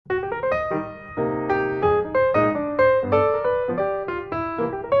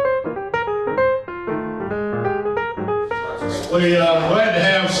Glad to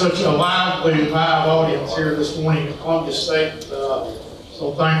have such a lively, live audience here this morning in Columbia State.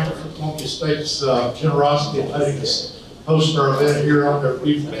 So thankful for Columbia State's generosity in letting us host our event here on their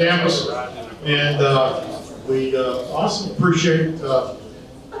beautiful campus. And we also appreciate the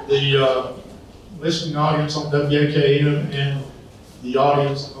listening audience on WKN and the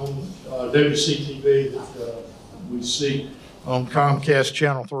audience on WCTV that we see on Comcast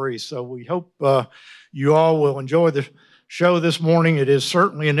Channel 3. So we hope you all will enjoy the show this morning. It is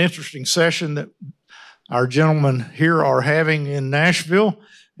certainly an interesting session that our gentlemen here are having in Nashville.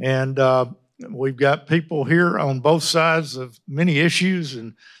 And we've got people here on both sides of many issues.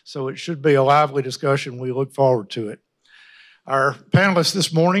 And so it should be a lively discussion. We look forward to it. Our panelists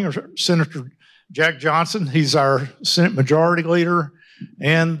this morning are Senator Jack Johnson. He's our Senate Majority Leader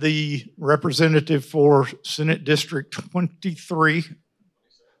and the representative for Senate District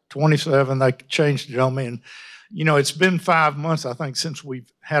 27. They changed it on me. And, you know, it's been 5 months, I think, since we've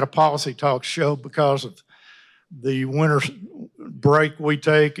had a policy talk show because of the winter break we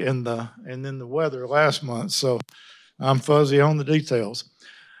take and then the weather last month. So I'm fuzzy on the details.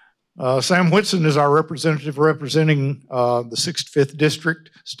 Sam Whitson is our representative representing the 65th District,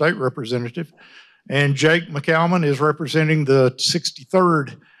 State Representative. And Jake McCalman is representing the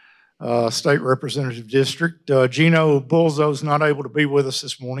 63rd State Representative District. Gino Bulzo's not able to be with us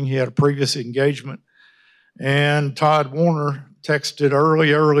this morning. He had a previous engagement. And Todd Warner texted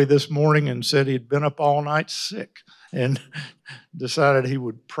early this morning and said he'd been up all night sick and decided he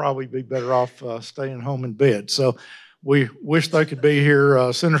would probably be better off staying home in bed. So we wish they could be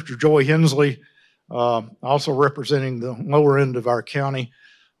here. Senator Joy Hensley, also representing the lower end of our county.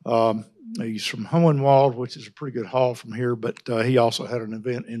 He's from Hohenwald, which is a pretty good haul from here, but he also had an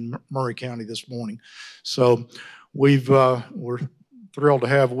event in Murray County this morning. So we're thrilled to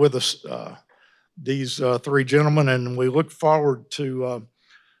have with us these three gentlemen, and we look forward to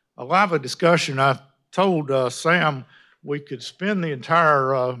a lively discussion. I told Sam we could spend the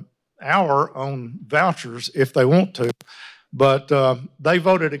entire hour on vouchers if they want to, but they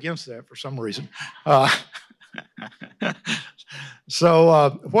voted against that for some reason.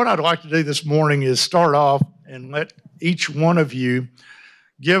 So what I'd like to do this morning is start off and let each one of you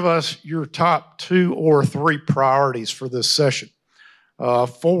give us your top 2 or 3 priorities for this session,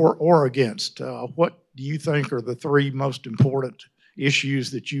 for or against. What do you think are the 3 most important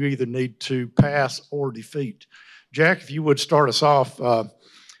issues that you either need to pass or defeat? Jack, if you would start us off,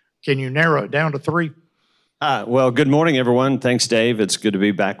 can you narrow it down to 3? Well, good morning, everyone. Thanks, Dave. It's good to be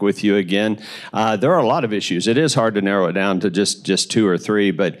back with you again. There are a lot of issues. It is hard to narrow it down to just 2 or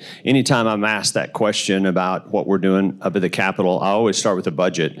 3, but anytime I'm asked that question about what we're doing up at the Capitol, I always start with the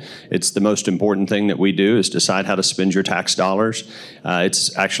budget. It's the most important thing that we do is decide how to spend your tax dollars.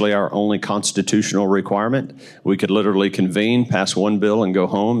 It's actually our only constitutional requirement. We could literally convene, pass one bill, and go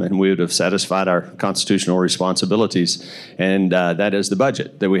home, and we would have satisfied our constitutional responsibilities. And that is the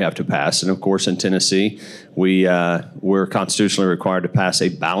budget that we have to pass. And of course, in Tennessee, we're constitutionally required to pass a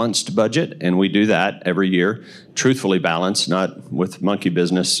balanced budget, and we do that every year, truthfully balanced, not with monkey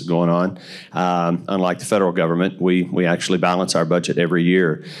business going on. Unlike the federal government, we actually balance our budget every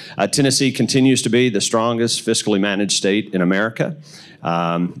year. Tennessee continues to be the strongest fiscally managed state in America.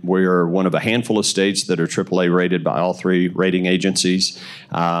 We're one of a handful of states that are AAA rated by all 3 rating agencies.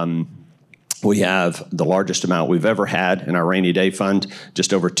 We have the largest amount we've ever had in our rainy day fund,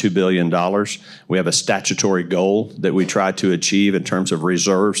 just over $2 billion. We have a statutory goal that we try to achieve in terms of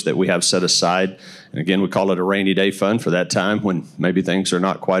reserves that we have set aside. And again, we call it a rainy day fund for that time when maybe things are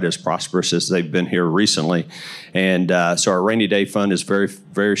not quite as prosperous as they've been here recently. And so our rainy day fund is very,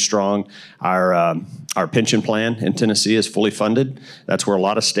 very strong. Our pension plan in Tennessee is fully funded. That's where a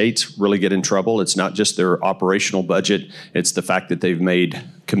lot of states really get in trouble. It's not just their operational budget. It's the fact that they've made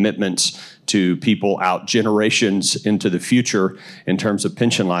commitments to people out generations into the future in terms of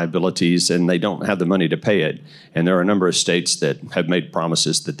pension liabilities, and they don't have the money to pay it. And there are a number of states that have made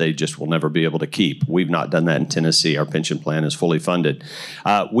promises that they just will never be able to keep. We've not done that in Tennessee. Our pension plan is fully funded.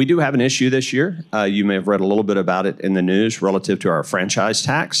 We do have an issue this year. You may have read a little bit about it in the news relative to our franchise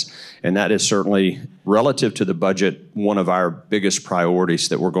tax, and that is certainly, relative to the budget, one of our biggest priorities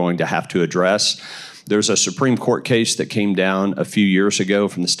that we're going to have to address. There's a Supreme Court case that came down a few years ago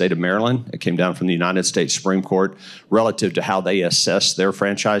from the state of Maryland. It came down from the United States Supreme Court relative to how they assess their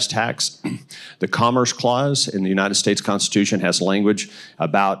franchise tax. The Commerce Clause in the United States Constitution has language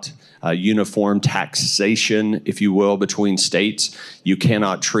about uniform taxation, if you will, between states. You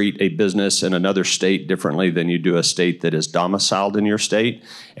cannot treat a business in another state differently than you do a state that is domiciled in your state.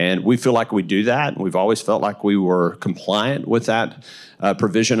 And we feel like we do that. We've always felt like we were compliant with that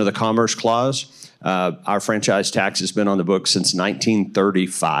provision of the Commerce Clause. Our franchise tax has been on the books since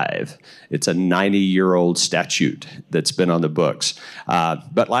 1935. It's a 90-year-old statute that's been on the books.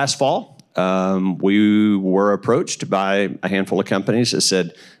 But last fall, we were approached by a handful of companies that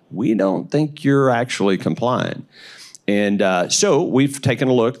said, we don't think you're actually complying. And so we've taken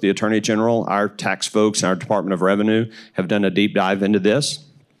a look. The Attorney General, our tax folks, and our Department of Revenue have done a deep dive into this.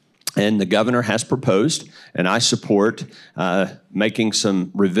 And the governor has proposed, and I support making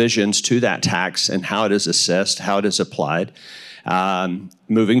some revisions to that tax and how it is assessed, how it is applied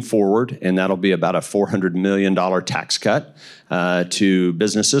moving forward. And that'll be about a $400 million tax cut to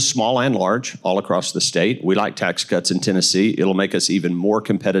businesses, small and large, all across the state. We like tax cuts in Tennessee. It'll make us even more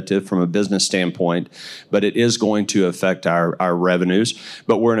competitive from a business standpoint, but it is going to affect our revenues.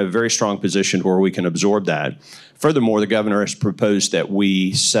 But we're in a very strong position where we can absorb that. Furthermore, the governor has proposed that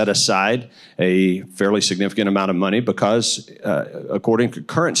we set aside a fairly significant amount of money because, according to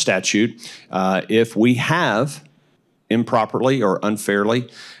current statute, if we have improperly or unfairly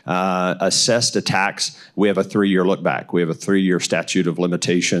assessed a tax, we have a 3-year look back. We have a 3-year statute of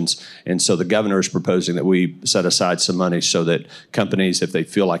limitations. And so the governor is proposing that we set aside some money so that companies, if they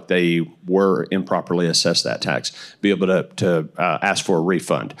feel like they were improperly assessed that tax, be able to ask for a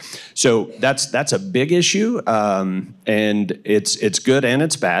refund. So that's a big issue, and it's good and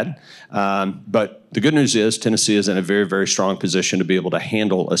it's bad. But the good news is Tennessee is in a very, very strong position to be able to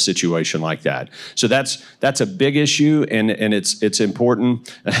handle a situation like that. So that's a big issue, and it's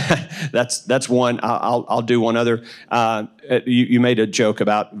important. That's one. I'll do one other. You made a joke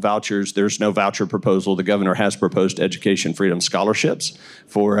about vouchers. There's no voucher proposal. The governor has proposed education freedom scholarships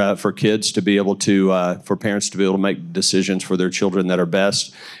for kids to be able to for parents to be able to make decisions for their children that are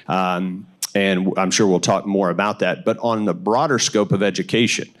best. And I'm sure we'll talk more about that. But on the broader scope of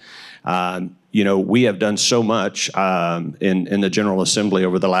education, we have done so much in the General Assembly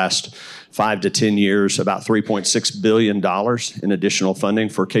over the last 5 to 10 years, about $3.6 billion in additional funding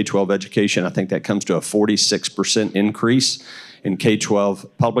for K-12 education. I think that comes to a 46% increase in K-12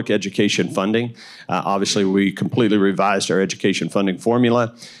 public education funding. Obviously, we completely revised our education funding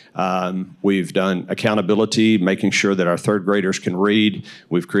formula. We've done accountability, making sure that our third graders can read.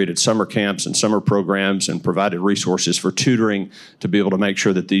 We've created summer camps and summer programs and provided resources for tutoring to be able to make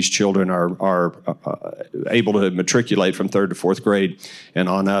sure that these children are able to matriculate from 3rd to 4th grade and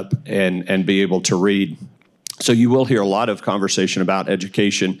on up and be able to read. So you will hear a lot of conversation about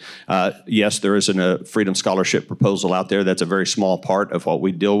education. Yes, there is a Freedom Scholarship proposal out there. That's a very small part of what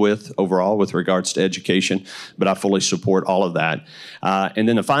we deal with overall with regards to education, but I fully support all of that. And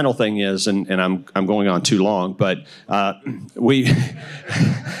then the final thing is, and I'm going on too long, but we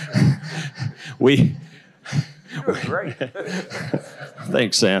great.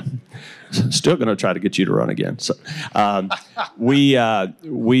 Thanks, Sam. Still going to try to get you to run again. So, we have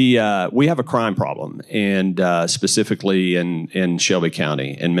a crime problem, and specifically in Shelby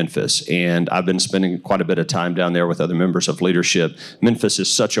County in Memphis. And I've been spending quite a bit of time down there with other members of leadership. Memphis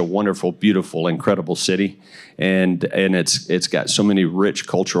is such a wonderful, beautiful, incredible city, and it's got so many rich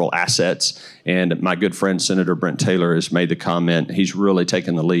cultural assets. And my good friend Senator Brent Taylor has made the comment. He's really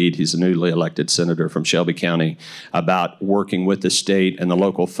taken the lead. He's a newly elected senator from Shelby County about working with the state and the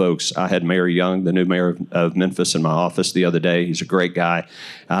local folks. I had Mayor Young, the new mayor of Memphis, in my office the other day. He's a great guy,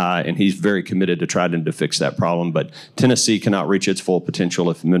 and he's very committed to trying to fix that problem. But Tennessee cannot reach its full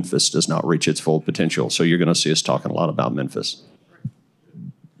potential if Memphis does not reach its full potential. So you're going to see us talking a lot about Memphis.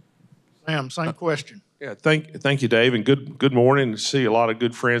 Sam, same question. Yeah, thank you, Dave, and good morning. To see a lot of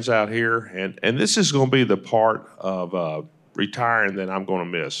good friends out here, and this is going to be the part of retiring that I'm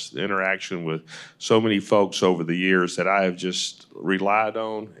going to miss, the interaction with so many folks over the years that I have just relied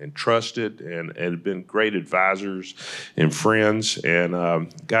on and trusted and been great advisors and friends.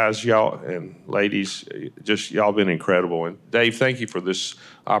 And guys, y'all and ladies, just y'all been incredible. And Dave, thank you for this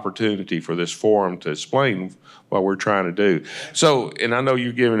opportunity, for this forum to explain what we're trying to do. So, and I know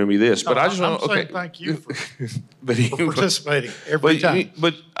you're giving me this, but I just want to okay. Thank you for, for participating every time.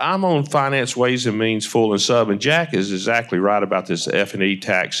 But I'm on Finance, Ways and Means, Full and Sub, and Jack is exactly right about this F&E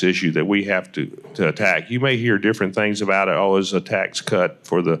tax issue that we have to attack. You may hear different things about it. Oh, it's a tax cut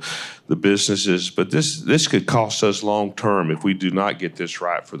for the businesses, but this could cost us long term if we do not get this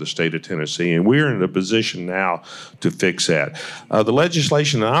right for the state of Tennessee, and we're in a position now to fix that. The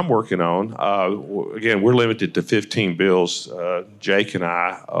legislation that I'm working on, again, we're limited to 15 bills. Jake and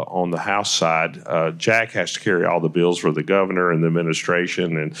I on the House side. Jack has to carry all the bills for the governor and the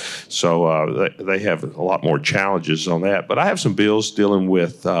administration, and so they have a lot more challenges on that. But I have some bills dealing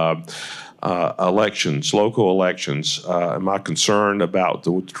with elections, local elections. Am I concerned about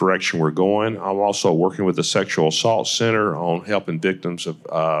the direction we're going? I'm also working with the Sexual Assault Center on helping victims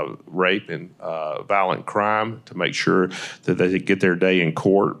of rape and violent crime to make sure that they get their day in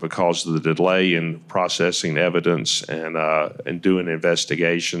court because of the delay in processing evidence and doing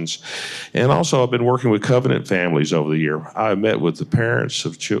investigations. And also, I've been working with Covenant families over the year. I met with the parents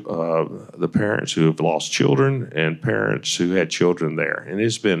of who have lost children and parents who had children there, and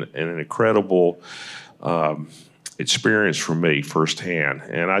it's been an incredible experience for me firsthand.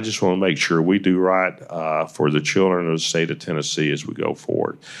 And I just want to make sure we do right for the children of the state of Tennessee as we go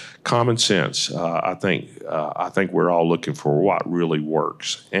forward. Common sense. I think we're all looking for what really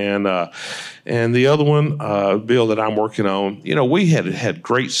works. And the other one, Bill, that I'm working on, we had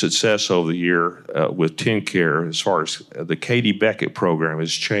great success over the year with TennCare as far as the Katie Beckett program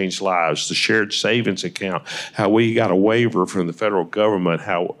has changed lives. The shared savings account, how we got a waiver from the federal government,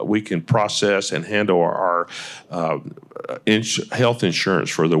 how we can process and handle our health insurance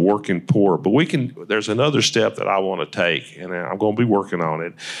for the working poor. But there's another step that I want to take, and I'm going to be working on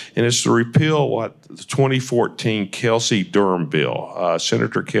it. And it's to repeal the 2014 Kelsey-Durham bill.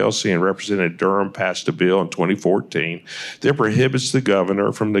 Senator Kelsey and Representative Durham passed a bill in 2014 that prohibits the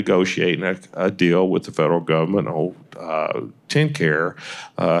governor from negotiating a deal with the federal government on TennCare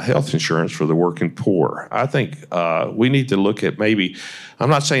health insurance for the working poor. I think we need to look at maybe, I'm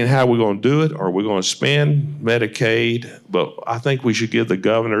not saying how we're going to do it or we're going to spend Medicaid, but I think we should give the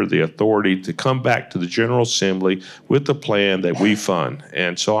governor the authority to come back to the General Assembly with the plan that we fund.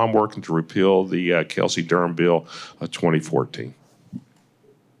 And so I'm working to repeal the Kelsey-Durham bill of 2014.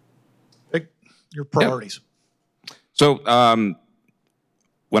 Your priorities. Yep. So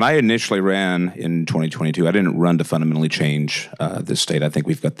when I initially ran in 2022, I didn't run to fundamentally change this state. I think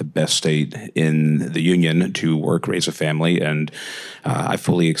we've got the best state in the union to work, raise a family, and I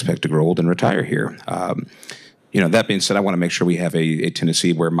fully expect to grow old and retire here. That being said, I want to make sure we have a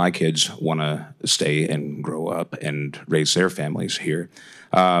Tennessee where my kids want to stay and grow up and raise their families here.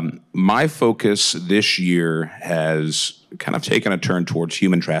 My focus this year has kind of taken a turn towards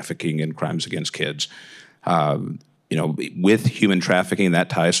human trafficking and crimes against kids. With human trafficking, that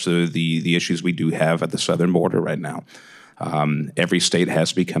ties to the issues we do have at the southern border right now. Every state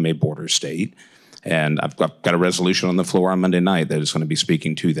has become a border state, and I've got a resolution on the floor on Monday night that is going to be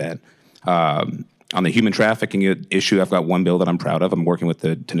speaking to that. On the human trafficking issue, I've got one bill that I'm proud of. I'm working with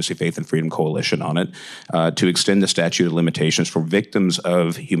the Tennessee Faith and Freedom Coalition on it to extend the statute of limitations for victims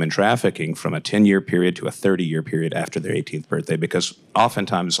of human trafficking from a 10-year period to a 30-year period after their 18th birthday, because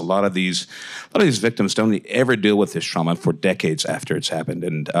oftentimes a lot of these victims don't ever deal with this trauma for decades after it's happened.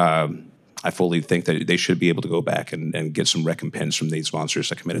 And I fully think that they should be able to go back and get some recompense from these monsters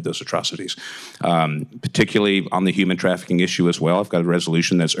that committed those atrocities. Particularly on the human trafficking issue as well, I've got a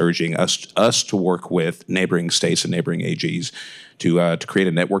resolution that's urging us to work with neighboring states and neighboring AGs to create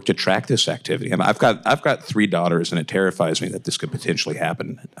a network to track this activity. I've got 3 daughters, and it terrifies me that this could potentially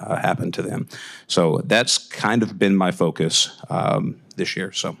happen to them. So that's kind of been my focus this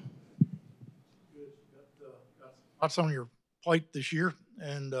year. So Lots on your plate this year,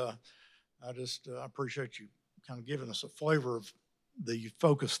 and I appreciate you kind of giving us a flavor of the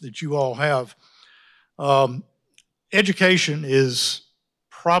focus that you all have. Education is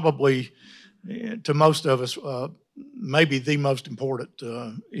probably, to most of us, maybe the most important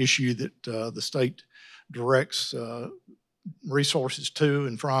issue that the state directs resources to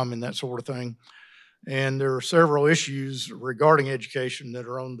and from and that sort of thing. And there are several issues regarding education that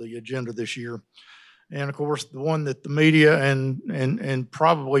are on the agenda this year. And of course, the one that the media and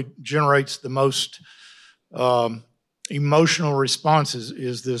probably generates the most emotional responses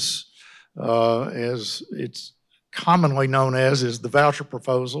is this, as it's commonly known as, is the voucher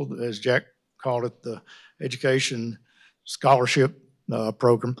proposal, as Jack called it, the education scholarship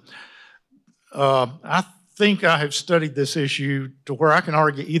program. I think I have studied this issue to where I can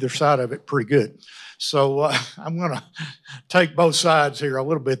argue either side of it pretty good. So I'm going to take both sides here a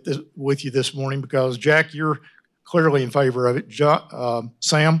little bit with you this morning, because Jack, you're clearly in favor of it.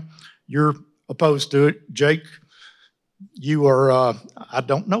 Sam, you're opposed to it. Jake, you are, I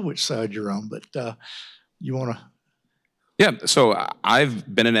don't know which side you're on, but you want to? Yeah, so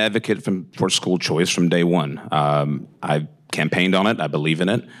I've been an advocate for school choice from day one. I've campaigned on it. I believe in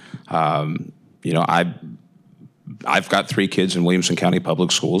it. I've got 3 kids in Williamson County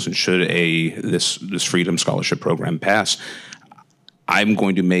Public Schools, and should this Freedom Scholarship Program pass, I'm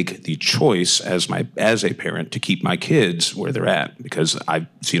going to make the choice as a parent to keep my kids where they're at, because I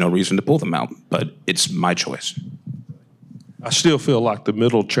see no reason to pull them out. But it's my choice. I still feel like the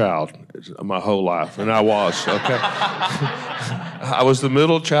middle child my whole life, and I was, okay? I was the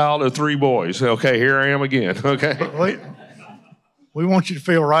middle child of 3 boys. Okay, here I am again. Okay. We want you to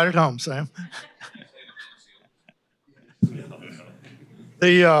feel right at home, Sam.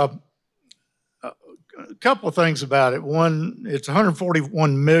 A couple of things about it. One, it's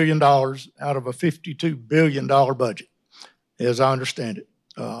 $141 million out of a $52 billion budget, as I understand it.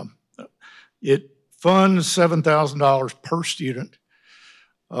 It funds $7,000 per student,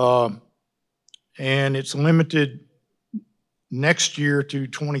 and it's limited next year to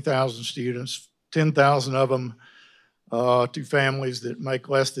 20,000 students, 10,000 of them to families that make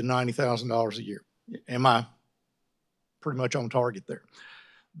less than $90,000 a year. Am I pretty much on target there?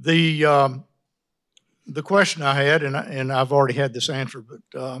 The question I had, and I've already had this answer,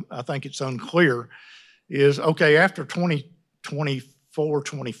 but I think it's unclear, is, okay, after 2024,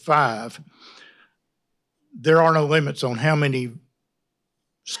 25, there are no limits on how many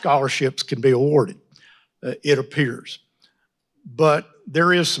scholarships can be awarded, it appears. But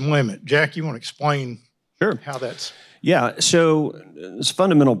there is some limit. Jack, you want to explain how that's... Yeah, so this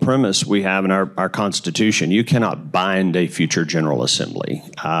fundamental premise we have in our Constitution, you cannot bind a future General Assembly,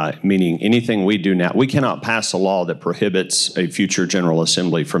 meaning anything we do now, we cannot pass a law that prohibits a future General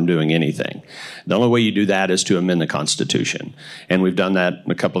Assembly from doing anything. The only way you do that is to amend the Constitution. And we've done that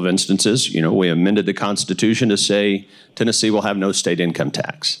in a couple of instances. You know, we amended the Constitution to say Tennessee will have no state income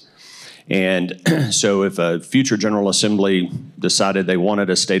tax. And so if a future General Assembly decided they wanted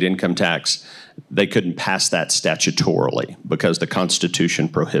a state income tax, they couldn't pass that statutorily because the Constitution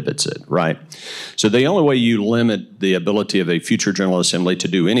prohibits it, right? So the only way you limit the ability of a future General Assembly to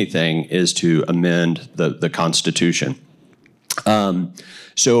do anything is to amend the Constitution.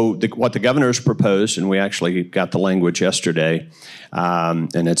 What the governor's proposed, and we actually got the language yesterday,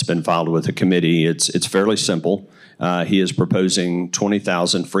 and it's been filed with the committee, it's fairly simple. He is proposing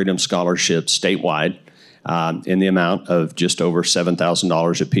 20,000 Freedom Scholarships statewide in the amount of just over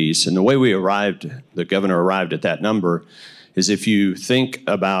 $7,000 apiece. And the way the governor arrived at that number is if you think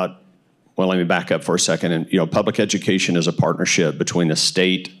about, well, let me back up for a second. And, public education is a partnership between the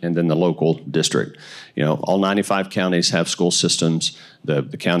state and then the local district. All 95 counties have school systems. The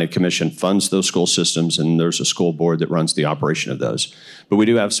county commission funds those school systems, and there's a school board that runs the operation of those. But we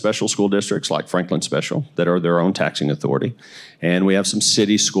do have special school districts like Franklin Special that are their own taxing authority. And we have some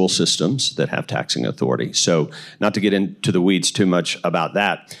city school systems that have taxing authority. So not to get into the weeds too much about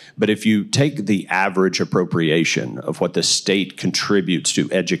that, but if you take the average appropriation of what the state contributes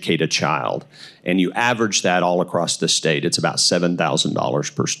to educate a child, and you average that all across the state, it's about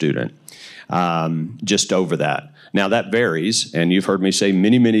 $7,000 per student. Just over that. Now that varies, and you've heard me say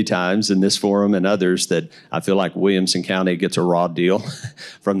many, many times in this forum and others that I feel like Williamson County gets a raw deal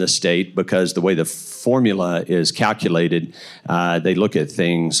from the state because the way the formula is calculated, they look at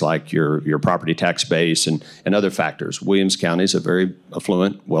things like your property tax base and other factors. Williams County is a very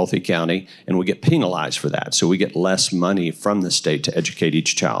affluent, wealthy county, and we get penalized for that. So we get less money from the state to educate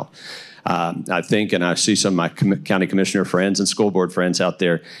each child. I think, and I see some of my county commissioner friends and school board friends out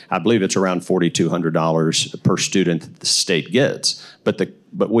there, I believe it's around $4,200 per student that the state gets.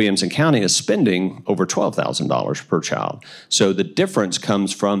 But Williamson County is spending over $12,000 per child. So the difference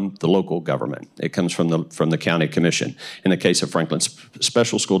comes from the local government. It comes from the county commission. In the case of Franklin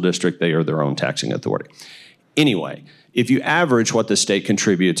Special School District, they are their own taxing authority. Anyway, if you average what the state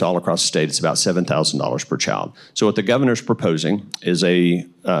contributes all across the state, it's about $7,000 per child. So what the governor's proposing is a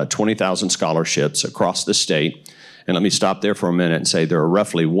 20,000 scholarships across the state. And let me stop there for a minute and say there are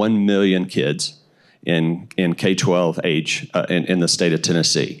roughly 1 million kids in K-12 age in the state of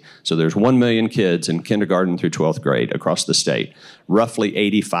Tennessee. So there's 1 million kids in kindergarten through 12th grade across the state. Roughly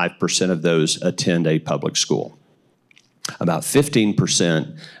 85% of those attend a public school. About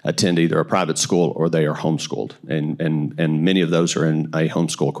 15% attend either a private school or they are homeschooled, and many of those are in a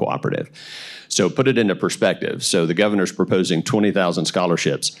homeschool cooperative. So put it into perspective. So the governor's proposing 20,000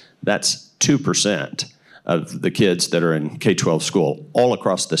 scholarships. That's 2% of the kids that are in K-12 school all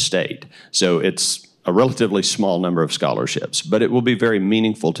across the state. So it's a relatively small number of scholarships, but it will be very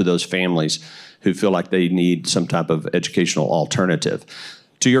meaningful to those families who feel like they need some type of educational alternative.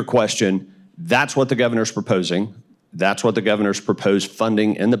 To your question, that's what the governor's proposing. That's what the governor's proposed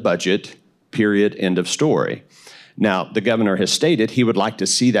funding in the budget, period, end of story. Now, the governor has stated he would like to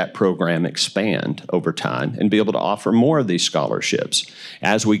see that program expand over time and be able to offer more of these scholarships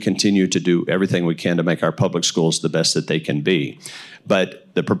as we continue to do everything we can to make our public schools the best that they can be.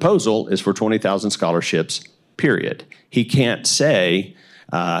 But the proposal is for 20,000 scholarships, period. He can't say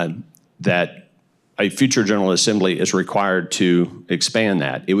that a future General Assembly is required to expand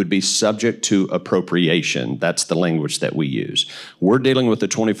that. It would be subject to appropriation. That's the language that we use. We're dealing with the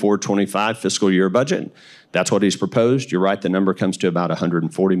 24-25 fiscal year budget. That's what he's proposed. You're right, the number comes to about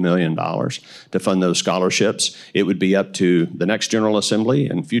 $140 million to fund those scholarships. It would be up to the next General Assembly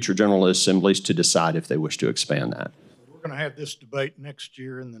and future General Assemblies to decide if they wish to expand that. We're going to have this debate next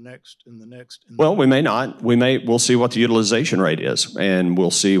year and the next and the next. Well, we may not. We'll see what the utilization rate is, and we'll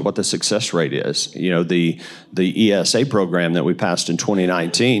see what the success rate is. You know, the ESA program that we passed in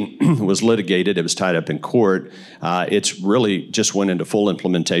 2019 was litigated. It was tied up in court. It's really just went into full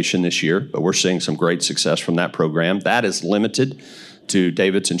implementation this year, but we're seeing some great success from that program. That is limited to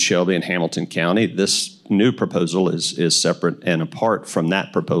Davidson, Shelby, and Hamilton County. This new proposal is separate and apart from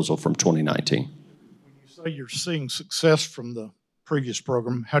that proposal from 2019. So you're seeing success from the previous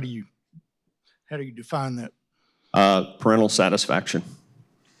program. How do you define that? Parental satisfaction.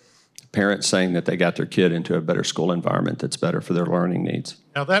 Parents saying that they got their kid into a better school environment that's better for their learning needs.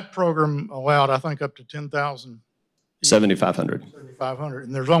 Now that program allowed, I think, up to 10,000. 7,500. 7,500,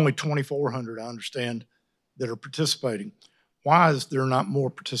 and there's only 2,400, I understand, that are participating. Why is there not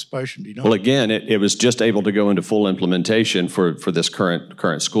more participation? Do you know? Well, again, it was just able to go into full implementation for this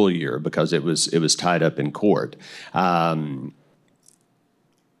current school year because it was tied up in court.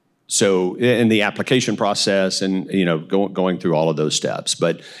 So in the application process and, you know, going through all of those steps.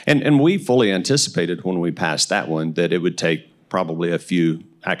 But and we fully anticipated when we passed that one that it would take probably a few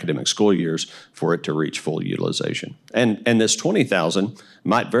academic school years for it to reach full utilization. And this 20,000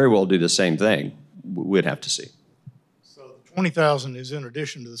 might very well do the same thing. We'd have to see. 20,000 is in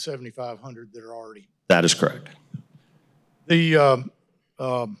addition to the 7,500 that are already. That is correct. Well,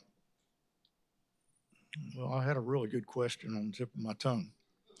 I had a really good question on the tip of my tongue,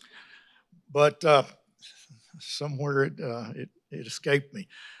 but somewhere it escaped me.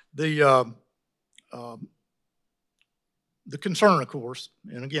 The concern, of course,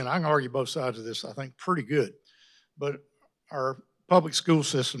 and again, I can argue both sides of this, I think pretty good, but our public school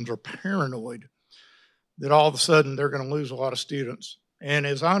systems are paranoid that all of a sudden they're going to lose a lot of students. And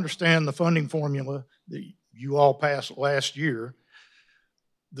as I understand the funding formula that you all passed last year,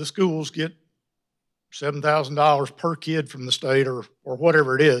 the schools get $7,000 per kid from the state or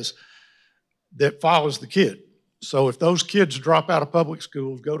whatever it is that follows the kid. So if those kids drop out of public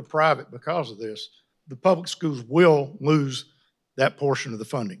schools, go to private because of this, the public schools will lose that portion of the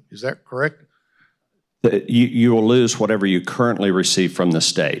funding. Is that correct? You will lose whatever you currently receive from the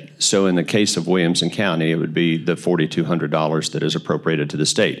state. So in the case of Williamson County, it would be the $4,200 that is appropriated to the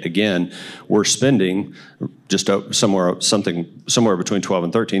state. Again, we're spending just somewhere between $12,000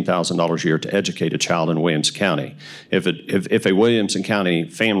 and $13,000 a year to educate a child in Williamson County. If a Williamson County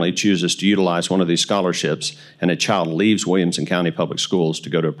family chooses to utilize one of these scholarships and a child leaves Williamson County Public Schools to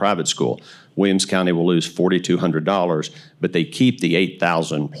go to a private school, Williamson County will lose $4,200, but they keep the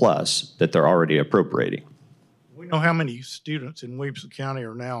 $8,000 plus that they're already appropriating. We know how many students in Williamson County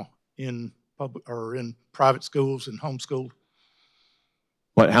are now in public or in private schools and homeschooled.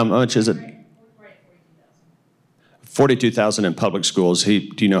 How much is it? 42,000 in public schools. Do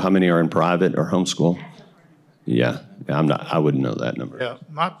you know how many are in private or homeschool? Yeah, I wouldn't know that number.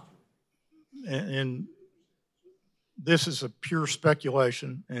 Yeah, and this is a pure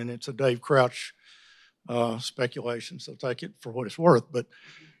speculation, and it's a Dave Crouch speculation, so take it for what it's worth. But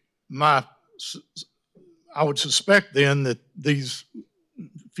I would suspect then that these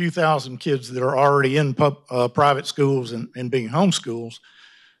few thousand kids that are already in private schools and being homeschools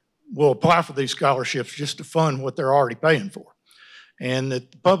will apply for these scholarships just to fund what they're already paying for. And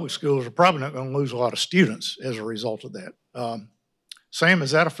that the public schools are probably not going to lose a lot of students as a result of that. Sam,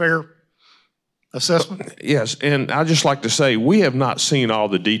 is that a fair assessment? Yes, and I'd just like to say we have not seen all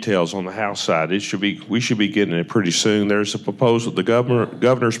the details on the House side. We should be getting it pretty soon. There's a proposal, the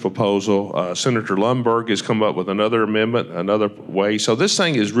governor's proposal. Senator Lundberg has come up with another amendment, another way. So this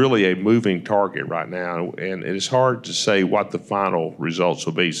thing is really a moving target right now, and it is hard to say what the final results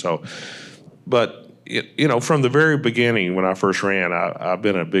will be. So, but you know, from the very beginning when I first ran, I've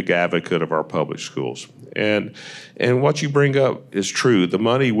been a big advocate of our public schools. And what you bring up is true. The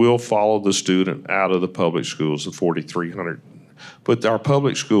money will follow the student out of the public schools, the 4,300. But our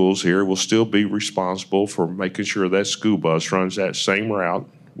public schools here will still be responsible for making sure that school bus runs that same route,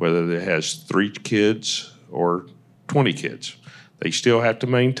 whether it has 3 kids or 20 kids. They still have to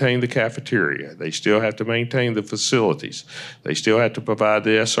maintain the cafeteria. They still have to maintain the facilities. They still have to provide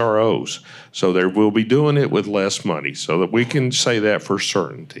the SROs. So they will be doing it with less money, so that we can say that for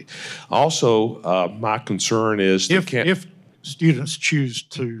certainty. Also, my concern is if students choose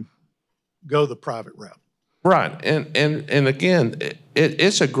to go the private route, Right, and again,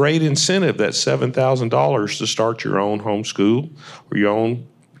 it's a great incentive, that $7,000 to start your own homeschool or your own,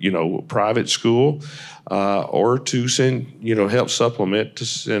 private school, or to send, help supplement to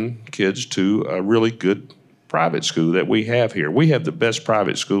send kids to a really good private school that we have here. We have the best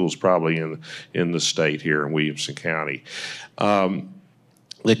private schools probably in the state here in Williamson County. The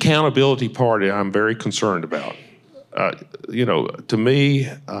accountability part, I'm very concerned about. To me,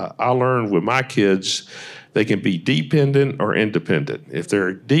 I learned with my kids, they can be dependent or independent. If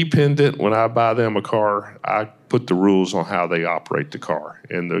they're dependent, when I buy them a car, I put the rules on how they operate the car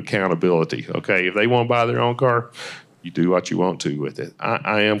and the accountability. Okay, if they want to buy their own car, you do what you want to with it.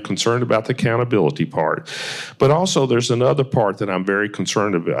 I am concerned about the accountability part. But also there's another part that I'm very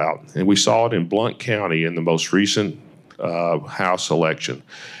concerned about, and we saw it in Blount County in the most recent House election.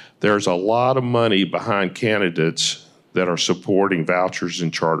 There's a lot of money behind candidates that are supporting vouchers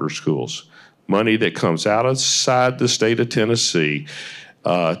in charter schools. Money that comes outside the state of Tennessee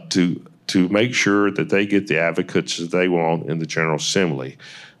to make sure that they get the advocates that they want in the General Assembly.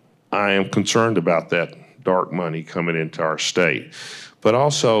 I am concerned about that dark money coming into our state. But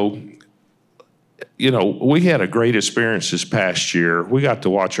also, we had a great experience this past year. We got to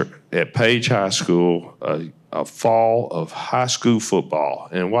watch at Page High School a fall of high school football.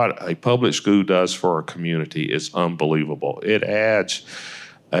 And what a public school does for a community is unbelievable. It adds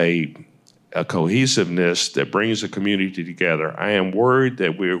a cohesiveness that brings the community together. I am worried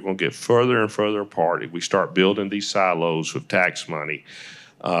that we're going to get further and further apart if we start building these silos with tax money.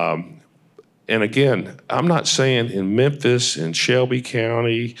 And again, I'm not saying in Memphis, in Shelby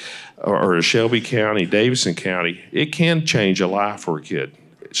County, or Shelby County, Davidson County, it can change a life for a kid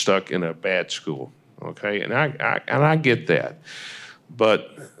stuck in a bad school. Okay, and I get that,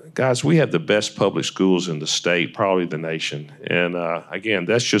 but guys, we have the best public schools in the state, probably the nation. And again,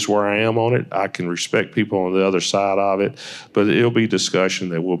 that's just where I am on it. I can respect people on the other side of it, but it'll be discussion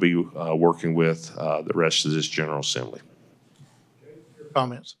that we'll be working with the rest of this General Assembly. Your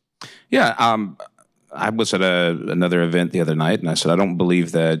comments? Yeah, I was at another event the other night, and I said I don't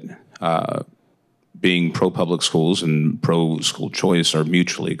believe that being pro-public schools and pro-school choice are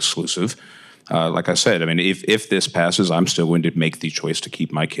mutually exclusive. Like I said, I mean, if this passes, I'm still going to make the choice to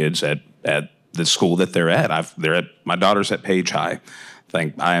keep my kids at the school that they're at. My daughter's at Page High.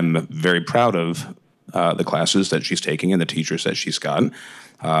 I am very proud of the classes that she's taking and the teachers that she's gotten.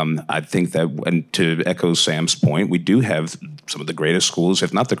 I think that, and to echo Sam's point, we do have some of the greatest schools,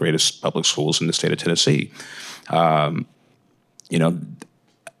 if not the greatest public schools in the state of Tennessee. I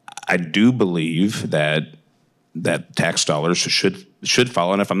do believe that tax dollars should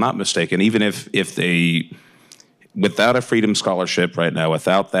follow, and if I'm not mistaken, even if they, without a Freedom Scholarship right now,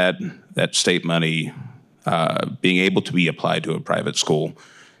 without that state money being able to be applied to a private school,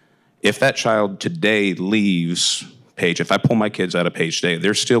 if that child today leaves Page, if I pull my kids out of Page today,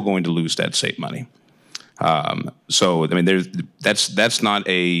 they're still going to lose that state money. So I mean, that's not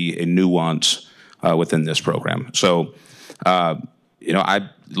a nuance within this program. So I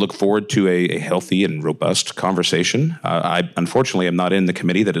look forward to a healthy and robust conversation. I unfortunately am not in the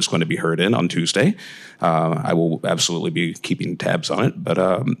committee that is going to be heard in on Tuesday. I will absolutely be keeping tabs on it, but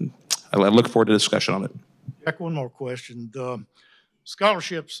I look forward to discussion on it. Jack, one more question. The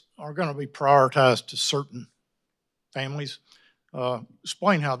scholarships are going to be prioritized to certain families.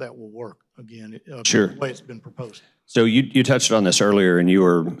 Explain how that will work again, Sure. The way it's been proposed. So you touched on this earlier, and you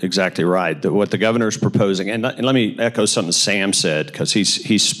were exactly right. What the governor's proposing, and let me echo something Sam said, because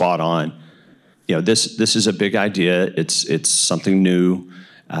he's spot on. This is a big idea. It's something new.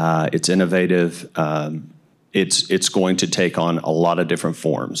 It's innovative. It's going to take on a lot of different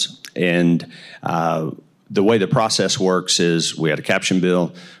forms. And the way the process works is we had a caption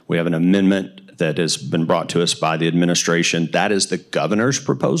bill. We have an amendment that has been brought to us by the administration. That is the governor's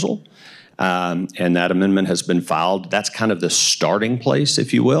proposal. And that amendment has been filed. That's kind of the starting place,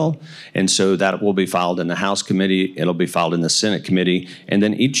 if you will. And so that will be filed in the House committee. It'll be filed in the Senate committee. And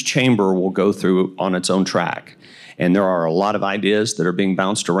then each chamber will go through on its own track. And there are a lot of ideas that are being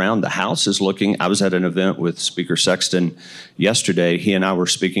bounced around. The House is looking. I was at an event with Speaker Sexton yesterday. He and I were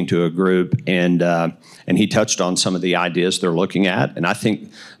speaking to a group, and he touched on some of the ideas they're looking at. And I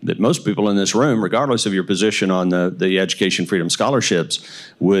think that most people in this room, regardless of your position on the Education Freedom Scholarships,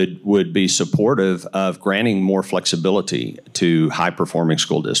 would be supportive of granting more flexibility to high-performing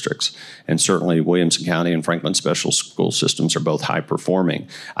school districts. And certainly Williamson County and Franklin Special School Systems are both high-performing.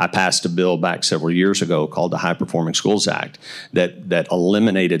 I passed a bill back several years ago called the High Performing Schools Act that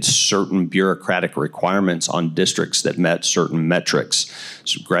eliminated certain bureaucratic requirements on districts that met certain metrics,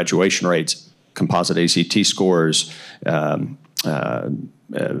 so graduation rates, composite ACT scores,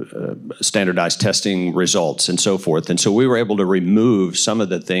 standardized testing results and so forth. And so we were able to remove some of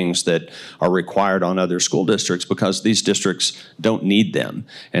the things that are required on other school districts because these districts don't need them.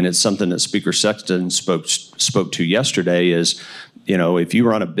 And it's something that Speaker Sexton spoke to yesterday is, you know, if you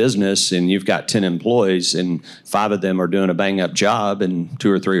run a business and you've got 10 employees and 5 of them are doing a bang-up job and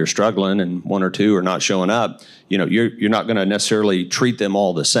 2 or 3 are struggling and 1 or 2 are not showing up, you know, you're not going to necessarily treat them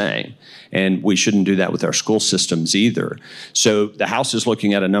all the same. And we shouldn't do that with our school systems either. So the House is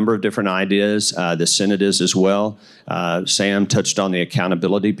looking at a number of different ideas. The Senate is as well. Sam touched on the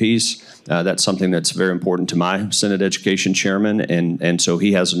accountability piece. That's something that's very important to my Senate Education Chairman. And so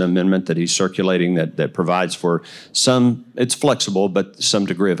he has an amendment that he's circulating that provides for some, it's flexible, but some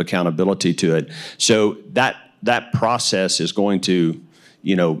degree of accountability to it. So that process is going to,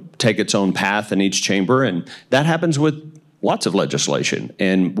 you know, take its own path in each chamber. And that happens with lots of legislation,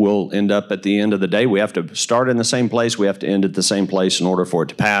 and we'll end up at the end of the day, we have to start in the same place, we have to end at the same place in order for it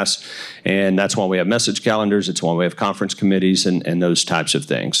to pass, and that's why we have message calendars, it's why we have conference committees and those types of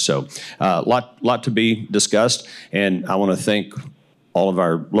things. So lot to be discussed, and I want to thank all of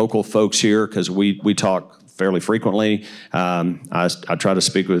our local folks here because we talk fairly frequently. I try to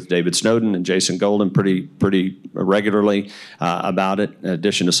speak with David Snowden and Jason Golden pretty regularly about it, in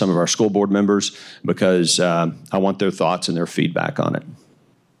addition to some of our school board members, because I want their thoughts and their feedback on it.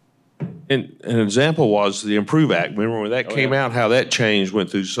 And an example was the Improve Act. Remember when that came out, how that changed,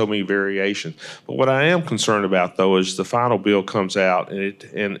 went through so many variations. But what I am concerned about, though, is the final bill comes out, and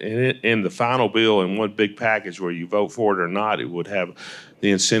the final bill in one big package where you vote for it or not, it would have the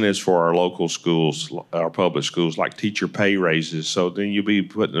incentives for our local schools, our public schools, like teacher pay raises. So then you'll be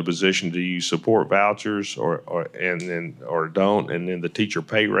put in a position, do you support vouchers or don't, and then the teacher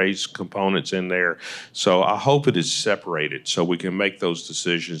pay raise components in there. So I hope it is separated so we can make those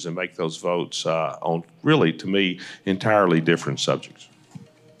decisions and make those votes on really, to me, entirely different subjects.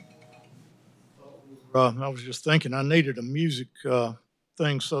 I was just thinking I needed a music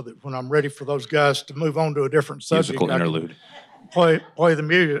thing so that when I'm ready for those guys to move on to a different subject, Musical interlude. Play the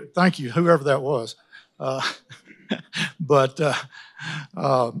music. Thank you, whoever that was.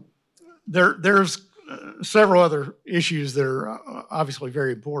 There's several other issues that are obviously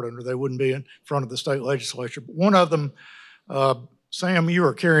very important, or they wouldn't be in front of the state legislature. But one of them, Sam, you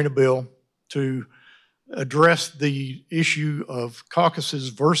are carrying a bill to address the issue of caucuses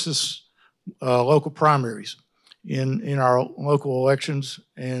versus local primaries in our local elections.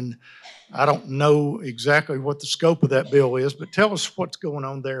 And I don't know exactly what the scope of that bill is, but tell us what's going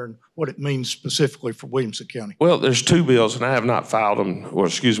on there and what it means specifically for Williamson County. Well, there's 2 bills, and I have not filed them, or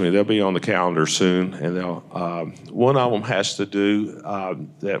excuse me, they'll be on the calendar soon. And they'll, one of them has to do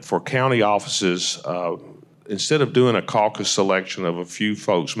that for county offices, instead of doing a caucus selection of a few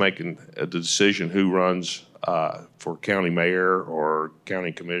folks making the decision who runs for county mayor or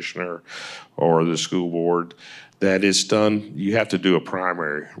county commissioner or the school board, that it's done, you have to do a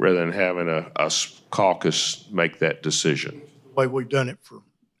primary rather than having a caucus make that decision. The way we've done it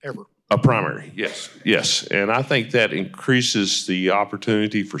forever. A primary, yes. And I think that increases the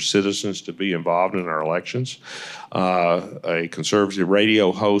opportunity for citizens to be involved in our elections. A conservative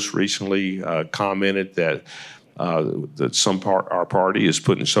radio host recently commented that our party is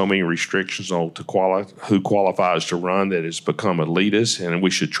putting so many restrictions on who qualifies to run that it's become elitist, and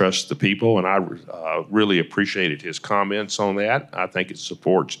we should trust the people. And I really appreciated his comments on that. I think it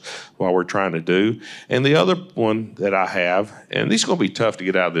supports what we're trying to do. And the other one that I have, and these are going to be tough to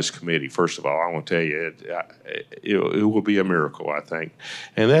get out of this committee. First of all, I want to tell you, it will be a miracle, I think,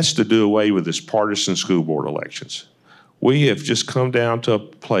 and that's to do away with this partisan school board elections. We have just come down to a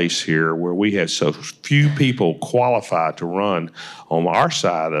place here where we have so few people qualified to run on our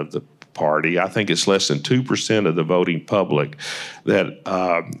side of the party. I think it's less than 2% of the voting public that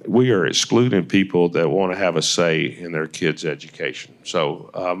we are excluding people that want to have a say in their kids' education. So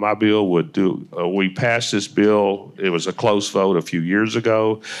my bill would do, we passed this bill. It was a close vote a few years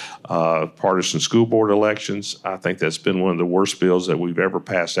ago. Partisan school board elections, I think that's been one of the worst bills that we've ever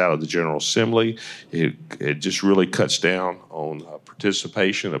passed out of the General Assembly. It just really cuts down on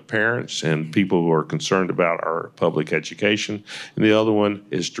participation of parents and people who are concerned about our public education. And the other one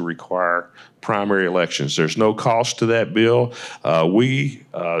is to require primary elections. There's no cost to that bill.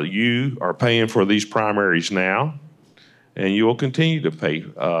 You are paying for these primaries now, and you will continue to pay,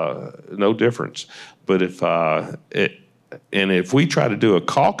 no difference. But if we try to do a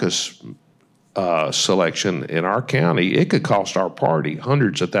caucus selection in our county, it could cost our party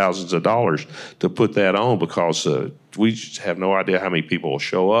hundreds of thousands of dollars to put that on, because we just have no idea how many people will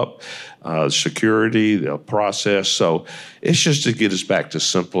show up, security, the process. So it's just to get us back to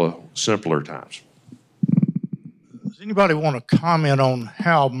simpler times. Does anybody want to comment on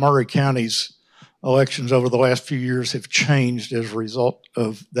how Murray County's elections over the last few years have changed as a result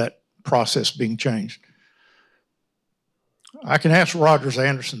of that process being changed? I can ask Rogers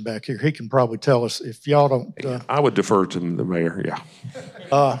Anderson back here. He can probably tell us if y'all don't. I would defer to the mayor,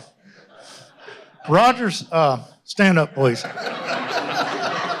 yeah. Rogers, stand up, please.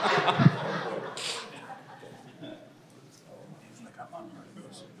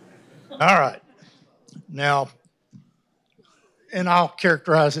 All right. Now, and I'll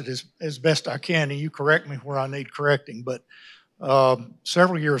characterize it as best I can, and you correct me where I need correcting, but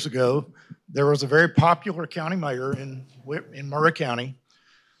several years ago, there was a very popular county mayor in Murray County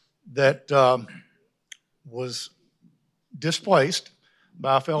that was displaced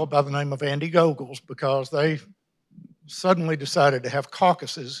by a fellow by the name of Andy Gogles because they suddenly decided to have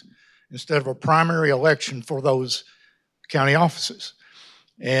caucuses instead of a primary election for those county offices.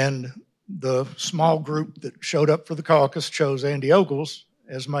 And the small group that showed up for the caucus chose Andy Ogles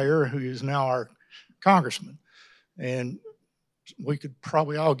as mayor, who is now our congressman. And we could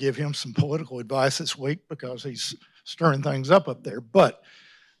probably all give him some political advice this week because he's stirring things up there. But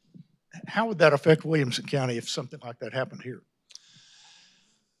how would that affect Williamson County if something like that happened here?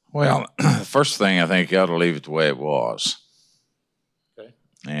 Well, the first thing, I think you ought to leave it the way it was. Okay.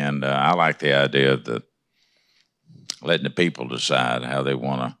 And I like the idea that letting the people decide how they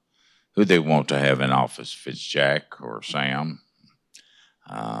want to, who they want to have in office, if it's Jack or Sam,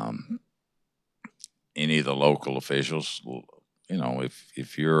 any of the local officials. You know,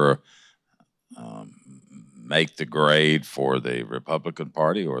 if you're make the grade for the Republican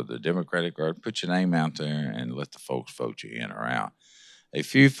Party or the Democratic Party, put your name out there and let the folks vote you in or out. A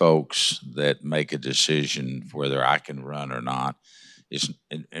few folks that make a decision whether I can run or not is,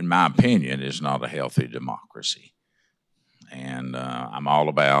 in my opinion, is not a healthy democracy. And I'm all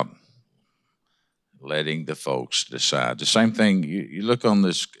about letting the folks decide. The same thing, you look on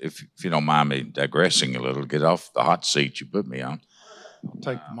this, if you don't mind me digressing a little, get off the hot seat you put me on. I'll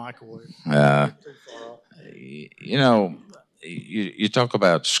take the mic away. You know, you talk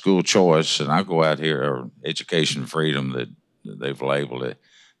about school choice, and I go out here, or education freedom that they've labeled it.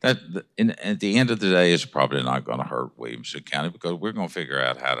 That at the end of the day, it's probably not going to hurt Williamson County because we're going to figure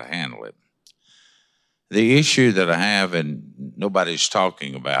out how to handle it. The issue that I have, and nobody's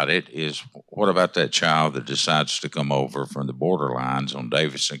talking about it, is what about that child that decides to come over from the borderlines on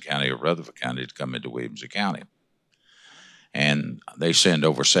Davidson County or Rutherford County to come into Williamson County? And they send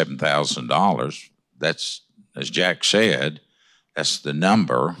over $7,000. That's, as Jack said, that's the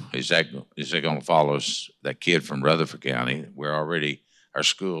number. Is that going to follow that kid from Rutherford County? We're already, our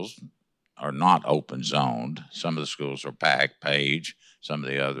schools are not open zoned. Some of the schools are packed, Page, some of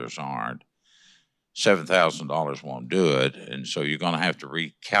the others aren't. $7,000 won't do it, and so you're going to have to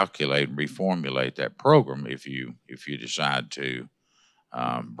recalculate and reformulate that program if you decide to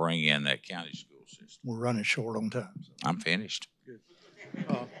bring in that county school system. We're running short on time. So. I'm finished. Good.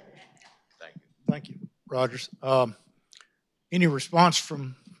 Thank you. Thank you, Rogers. Any response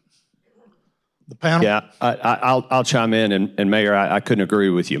from the panel? Yeah, I'll chime in, and Mayor, I couldn't agree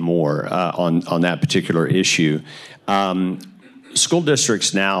with you more on that particular issue. School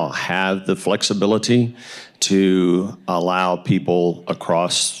districts now have the flexibility to allow people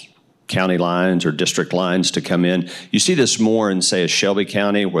across county lines or district lines to come in. You see this more in, say, a Shelby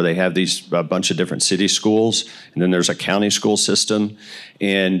County where they have a bunch of different city schools, and then there's a county school system.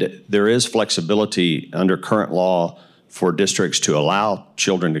 And there is flexibility under current law for districts to allow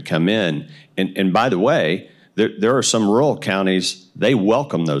children to come in. And by the way, there are some rural counties, they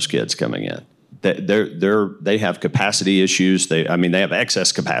welcome those kids coming in. They have capacity issues. They have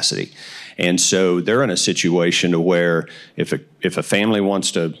excess capacity. And so they're in a situation to where if a family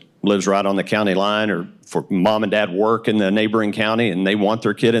lives right on the county line, or for mom and dad work in the neighboring county and they want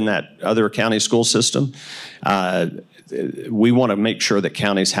their kid in that other county school system, we want to make sure that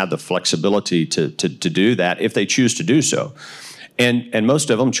counties have the flexibility to do that if they choose to do so. And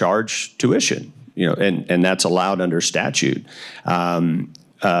most of them charge tuition, and that's allowed under statute.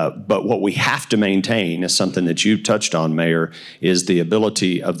 But what we have to maintain is something that you touched on, Mayor, is the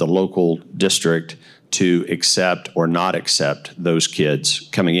ability of the local district to accept or not accept those kids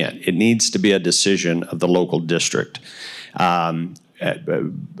coming in. It needs to be a decision of the local district.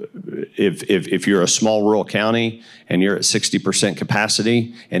 If you're a small rural county and you're at 60%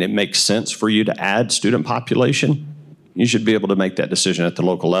 capacity and it makes sense for you to add student population, you should be able to make that decision at the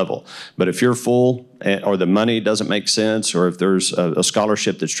local level. But if you're full or the money doesn't make sense, or if there's a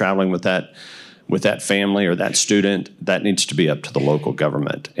scholarship that's traveling with that family or that student, that needs to be up to the local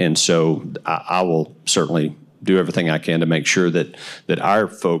government. And so I will certainly do everything I can to make sure that our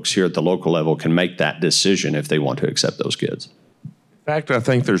folks here at the local level can make that decision if they want to accept those kids. In fact, I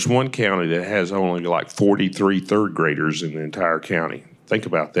think there's one county that has only like 43 third graders in the entire county. Think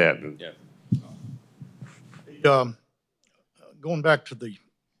about that. Going back to the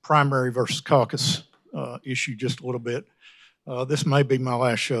primary versus caucus issue just a little bit, this may be my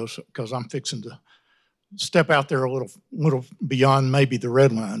last show because I'm fixing to step out there a little beyond maybe the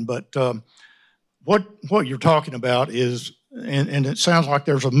red line. But what you're talking about is, and it sounds like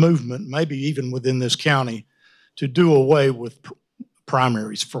there's a movement, maybe even within this county, to do away with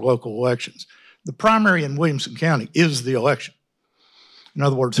primaries for local elections. The primary in Williamson County is the election. In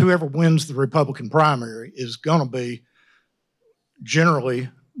other words, whoever wins the Republican primary is going to be generally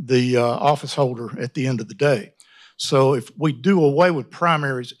the office holder at the end of the day. So if we do away with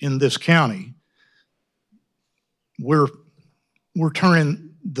primaries in this county, we're turning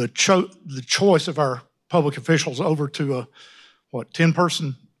the choice of our public officials over to a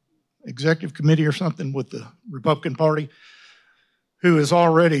 10-person executive committee or something with the Republican Party, who has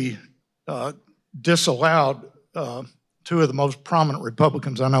already disallowed two of the most prominent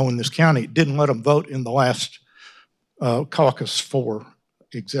Republicans I know in this county, didn't let them vote in the last caucus for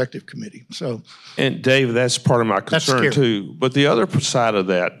executive committee. So, and Dave, that's part of my concern too. But the other side of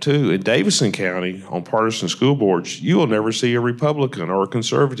that too, in Davidson County, on partisan school boards, you will never see a Republican or a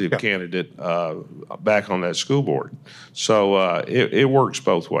conservative candidate back on that school board. So it works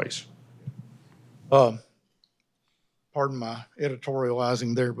both ways. Pardon my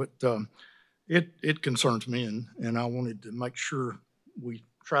editorializing there, but it concerns me, and I wanted to make sure we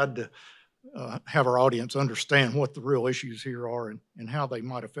tried to have our audience understand what the real issues here are and how they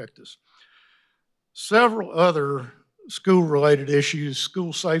might affect us. Several other school-related issues,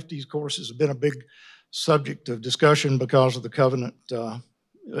 school safety, of course, has been a big subject of discussion because of the Covenant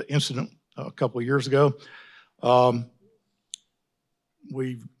incident a couple of years ago.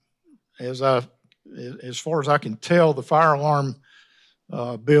 As far as I can tell, the fire alarm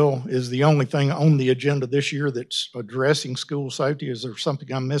bill is the only thing on the agenda this year that's addressing school safety. Is there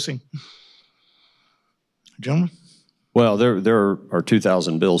something I'm missing? Gentlemen? Well, there are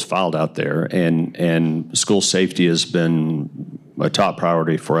 2,000 bills filed out there, and school safety has been a top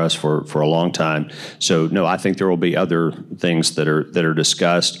priority for us for a long time. So, no, I think there will be other things that are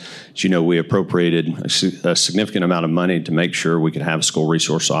discussed. As you know, we appropriated a significant amount of money to make sure we could have a school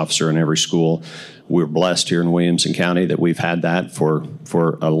resource officer in every school. We're blessed here in Williamson County that we've had that for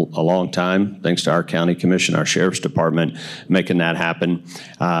a long time, thanks to our county commission, our sheriff's department, making that happen.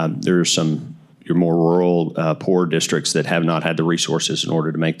 There's some your more rural, poor districts that have not had the resources in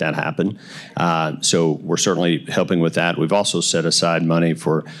order to make that happen. So we're certainly helping with that. We've also set aside money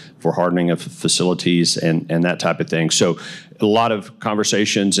for hardening of facilities and that type of thing. So a lot of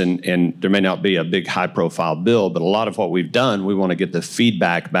conversations, and there may not be a big high-profile bill, but a lot of what we've done, we want to get the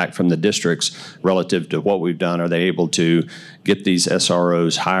feedback back from the districts relative to what we've done. Are they able to get these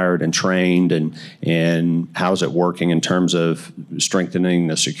SROs hired and trained, and how's it working in terms of strengthening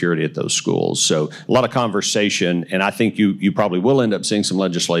the security at those schools? So a lot of conversation, and I think you probably will end up seeing some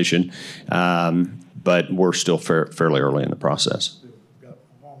legislation, but we're still fairly early in the process. We've got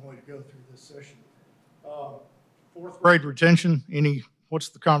a long way to go through this session. Fourth grade retention, what's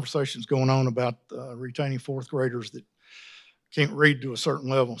the conversations going on about retaining fourth graders that can't read to a certain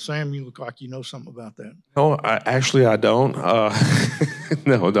level? Sam, you look like you know something about that. No, I don't.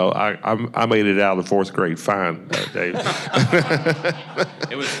 No, I made it out of the fourth grade fine, Dave.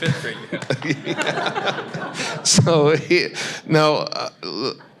 It was fifth grade. So,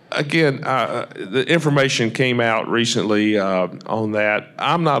 again, the information came out recently on that.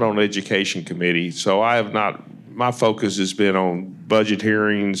 I'm not on education committee, so I have not. My focus has been on budget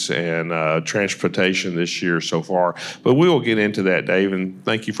hearings and transportation this year so far. But we will get into that, Dave, and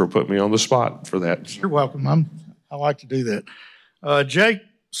thank you for putting me on the spot for that. You're welcome. I like to do that. Jake,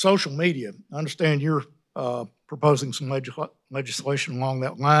 social media. I understand you're proposing some legislation along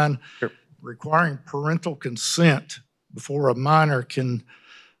that line, Sure. Requiring parental consent before a minor can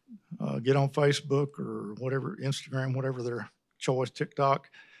get on Facebook or whatever, Instagram, whatever their choice, TikTok.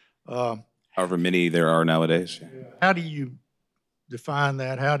 However many there are nowadays. How do you define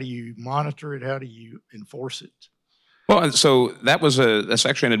that? How do you monitor it? How do you enforce it? Well, so that's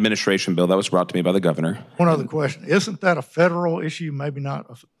actually an administration bill that was brought to me by the governor. One other question. Isn't that a federal issue, maybe not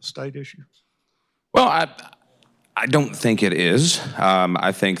a state issue? Well, I don't think it is.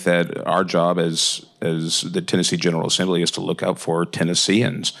 I think that our job as the Tennessee General Assembly is to look out for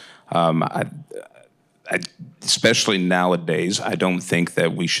Tennesseans. Especially nowadays, I don't think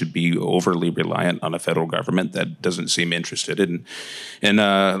that we should be overly reliant on a federal government that doesn't seem interested in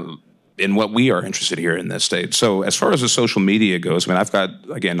in what we are interested here in this state. So as far as the social media goes, I mean,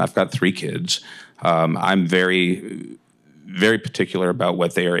 I've got 3 kids. I'm very, very particular about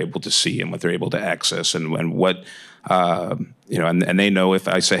what they are able to see and what they're able to access, and what, and they know if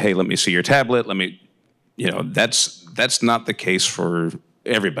I say, hey, let me see your tablet, that's not the case for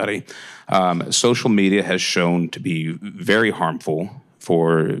everybody. Social media has shown to be very harmful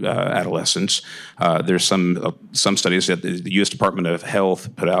for adolescents. There's some studies that the U.S. Department of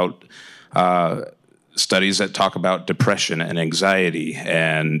Health put out, studies that talk about depression and anxiety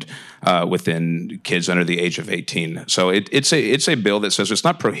and within kids under the age of 18. So it's a bill that says it's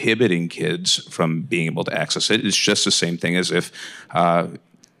not prohibiting kids from being able to access it. It's just the same thing as if,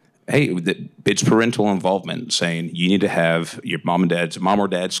 hey, it's parental involvement, saying you need to have your mom or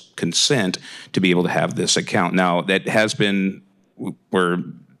dad's consent to be able to have this account. Now, that has been, we're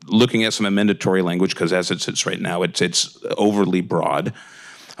looking at some amendatory language because as it sits right now, it's overly broad.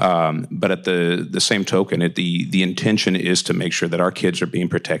 But at the same token, the intention is to make sure that our kids are being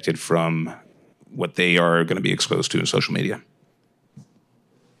protected from what they are going to be exposed to in social media.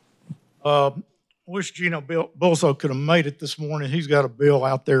 Wish Gino Bulso could have made it this morning. He's got a bill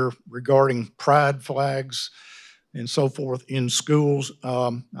out there regarding pride flags and so forth in schools.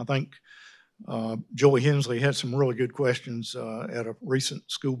 I think Joey Hensley had some really good questions at a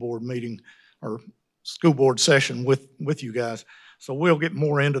recent school board meeting or school board session with you guys. So we'll get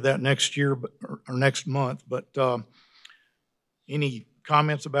more into that next year or next month. But any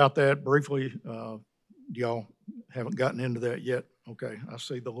comments about that briefly? Y'all haven't gotten into that yet? Okay, I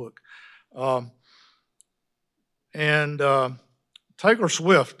see the look. And Taylor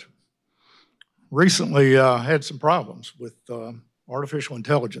Swift recently had some problems with artificial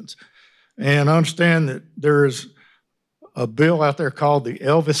intelligence. And I understand that there is a bill out there called the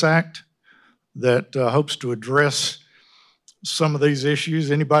Elvis Act that hopes to address some of these issues.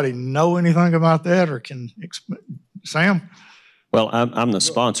 Anybody know anything about that, or can Sam? Well, I'm the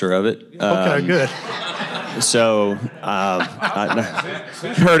sponsor of it. Okay, good. So I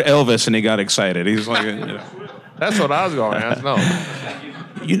heard Elvis and he got excited. He's like, That's what I was going to ask.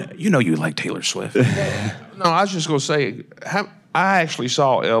 No, you like Taylor Swift. no, I was just going to say, I actually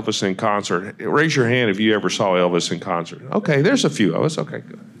saw Elvis in concert. Raise your hand if you ever saw Elvis in concert. Okay, there's a few of us. Okay,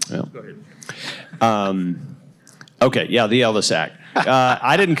 good. Yeah. Go ahead. Okay, yeah, the Elvis Act.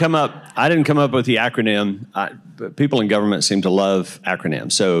 I didn't come up with the acronym. People in government seem to love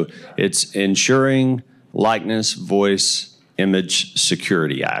acronyms. So it's Ensuring Likeness, Voice, Image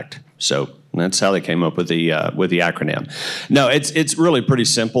Security Act. So that's how they came up with the acronym. No, it's really pretty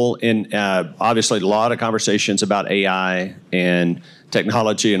simple. And obviously, a lot of conversations about AI and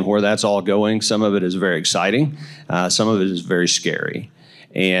technology and where that's all going. Some of it is very exciting. Some of it is very scary.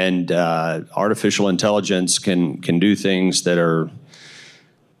 And artificial intelligence can do things that are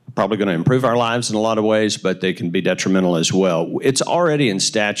probably going to improve our lives in a lot of ways, but they can be detrimental as well. It's already in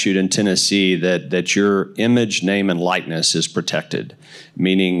statute in Tennessee that your image, name, and likeness is protected,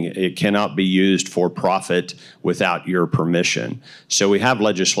 meaning it cannot be used for profit without your permission. So we have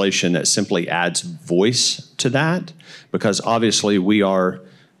legislation that simply adds voice to that, because obviously we are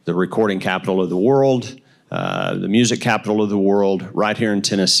the recording capital of the world, the music capital of the world, right here in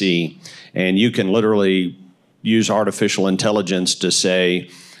Tennessee. And you can literally use artificial intelligence to say,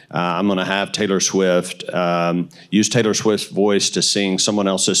 I'm going to have Taylor Swift, use Taylor Swift's voice to sing someone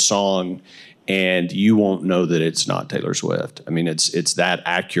else's song, and you won't know that it's not Taylor Swift. I mean, it's that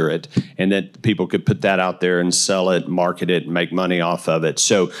accurate, and that people could put that out there and sell it, market it, and make money off of it.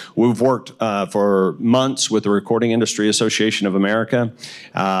 So we've worked for months with the Recording Industry Association of America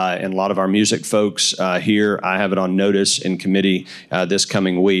and a lot of our music folks here. I have it on notice in committee this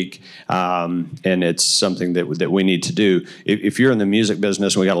coming week, and it's something that we need to do. If you're in the music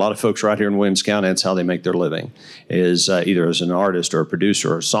business, and we got a lot of folks right here in Williams County, that's how they make their living, is either as an artist or a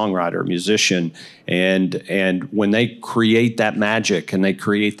producer or a songwriter or a musician. And when they create that magic and they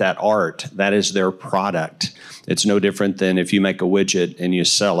create that art, that is their product. It's no different than if you make a widget and you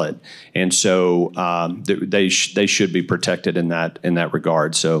sell it. And so they should be protected in that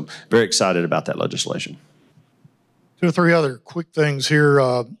regard. So very excited about that legislation. 2 or 3 other quick things here.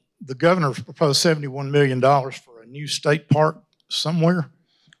 The governor's proposed $71 million for a new state park somewhere.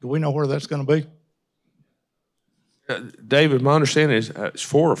 Do we know where that's going to be? David, my understanding is it's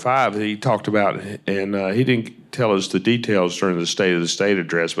 4 or 5 that he talked about, and he didn't tell us the details during the State of the State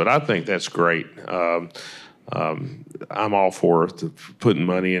address, but I think that's great. I'm all for putting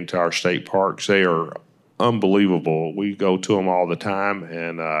money into our state parks. They are unbelievable. We go to them all the time,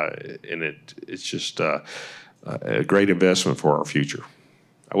 and it's just a great investment for our future.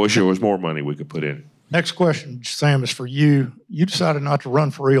 I wish there was more money we could put in. Next question, Sam, is for you. You decided not to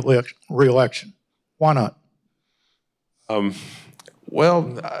run for re-election. Why not?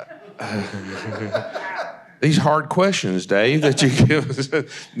 Well, these hard questions, Dave, that you give us.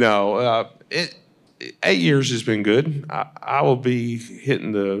 No, 8 years has been good. I will be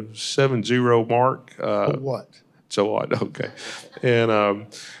hitting the 7-0 mark. What? So what? Okay. And,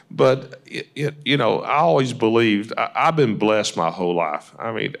 but, you know, I always believed, I've been blessed my whole life.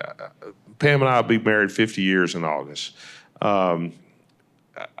 I mean, Pam and I will be married 50 years in August.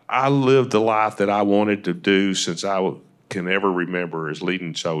 I lived the life that I wanted to do since I can ever remember as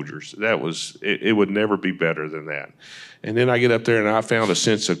leading soldiers. That was, it would never be better than that. And then I get up there and I found a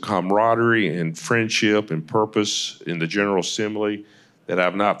sense of camaraderie and friendship and purpose in the General Assembly that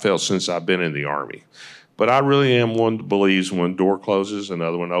I've not felt since I've been in the Army. But I really am one that believes one door closes,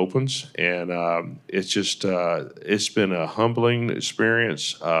 another one opens. And it's just, it's been a humbling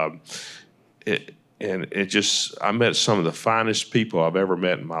experience. I met some of the finest people I've ever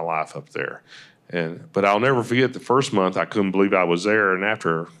met in my life up there. But I'll never forget the first month I couldn't believe I was there, and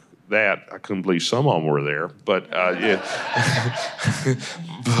after that I couldn't believe some of them were there. But yeah,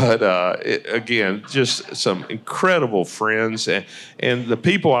 again, just some incredible friends, and the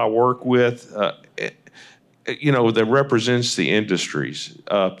people I work with. You know, that represents the industries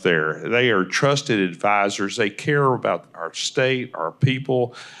up there. They are trusted advisors. They care about our state, our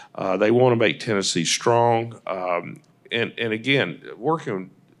people. They want to make Tennessee strong. And again,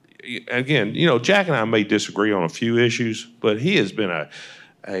 you know, Jack and I may disagree on a few issues, but he has been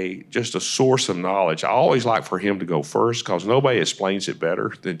just a source of knowledge. I always like for him to go first because nobody explains it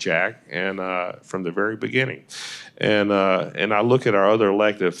better than Jack, and from the very beginning. And I look at our other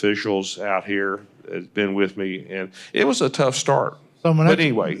elected officials out here that's been with me, and it was a tough start. So, but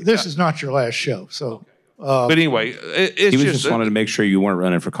anyway, this is not your last show. So, but anyway, it's He just wanted to make sure you weren't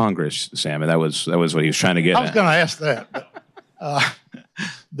running for Congress, Sam, and that was what he was trying to get at. I was going to ask that.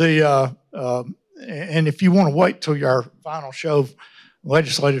 But, and if you want to wait till your final show,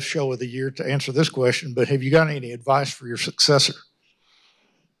 legislative show of the year, to answer this question, but have you got any advice for your successor?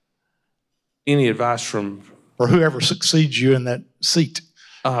 Any advice from? Or whoever succeeds you in that seat?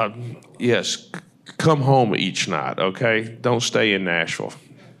 Yes. Come home each night, okay? Don't stay in Nashville.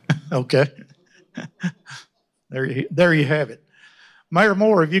 Okay. There you have it. Mayor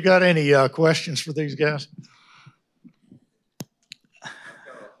Moore, have you got any questions for these guys?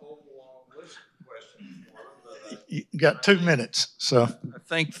 You got 2 minutes, so. I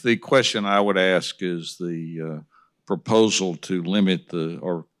think the question I would ask is the proposal to limit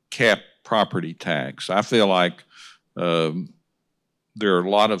or cap property tax. I feel like there are a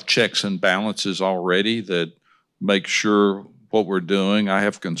lot of checks and balances already that make sure what we're doing. I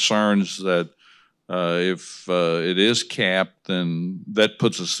have concerns that if it is capped, then that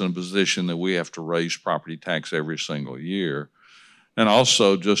puts us in a position that we have to raise property tax every single year. And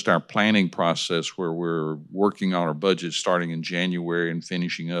also just our planning process where we're working on our budget starting in January and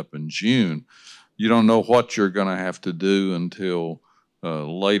finishing up in June. You don't know what you're going to have to do until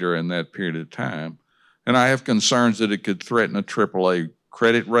later in that period of time. And I have concerns that it could threaten a AAA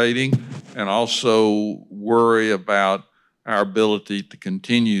credit rating and also worry about our ability to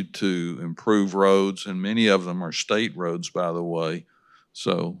continue to improve roads, and many of them are state roads, by the way.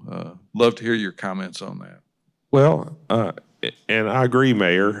 So love to hear your comments on that. Well, and I agree,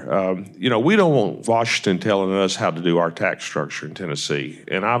 Mayor. You know, we don't want Washington telling us how to do our tax structure in Tennessee.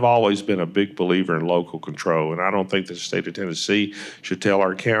 And I've always been a big believer in local control. And I don't think the state of Tennessee should tell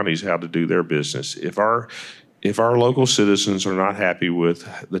our counties how to do their business. If our local citizens are not happy with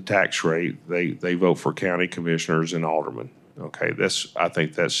the tax rate, they vote for county commissioners and aldermen. Okay, I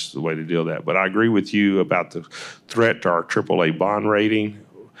think that's the way to deal with that. But I agree with you about the threat to our AAA bond rating.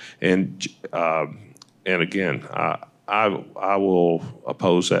 And again, I will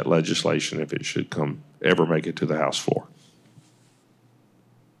oppose that legislation if it should ever make it to the House floor.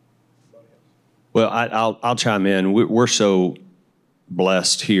 Well, I'll chime in. We're so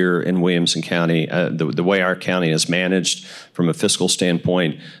blessed here in Williamson County. The way our county is managed from a fiscal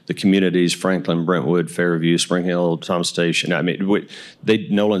standpoint, the communities, Franklin, Brentwood, Fairview, Spring Hill, Thomas Station, I mean,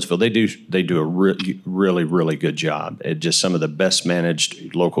 Nolensville, they do a really, really good job. It's just some of the best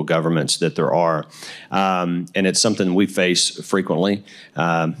managed local governments that there are. And it's something we face frequently.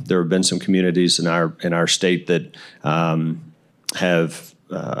 There have been some communities in our state that have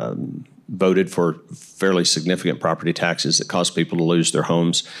voted for fairly significant property taxes that cause people to lose their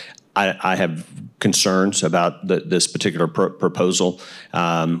homes. I have concerns about this particular proposal.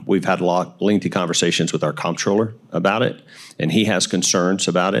 We've had lengthy conversations with our comptroller about it, and he has concerns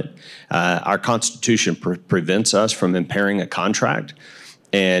about it. Our Constitution prevents us from impairing a contract.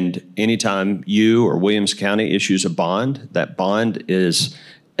 And anytime you or Williamson County issues a bond, that bond is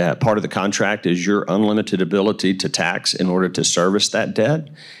part of the contract is your unlimited ability to tax in order to service that debt,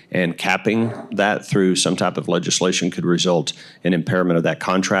 and capping that through some type of legislation could result in impairment of that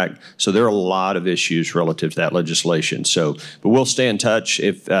contract. So there are a lot of issues relative to that legislation. So, but we'll stay in touch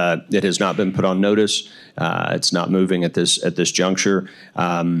if it has not been put on notice. It's not moving at this juncture.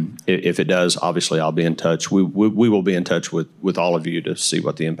 If it does, obviously I'll be in touch. We will be in touch with all of you to see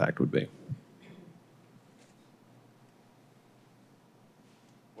what the impact would be.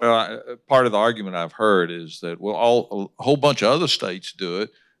 Well, part of the argument I've heard is that, well, a whole bunch of other states do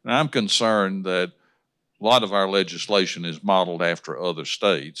it, and I'm concerned that a lot of our legislation is modeled after other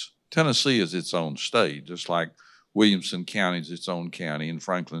states. Tennessee is its own state, just like Williamson County is its own county and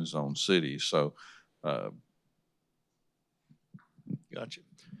Franklin's its own city. So, Gotcha.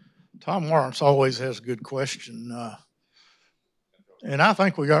 Tom Lawrence always has a good question. And I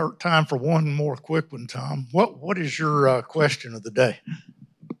think we got time for one more quick one, Tom. What is your question of the day?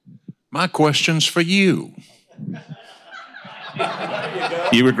 My question's for you.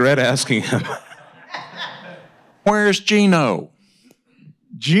 You regret asking him. Where's Gino?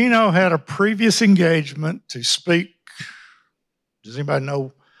 Gino had a previous engagement to speak. Does anybody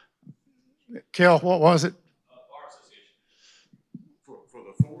know? Kel, what was it? Bar Association. For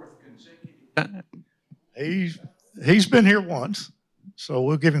the fourth consecutive time. He's been here once, so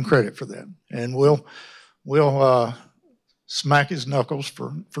we'll give him credit for that, and we'll smack his knuckles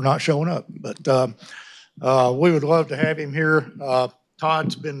for not showing up. But we would love to have him here.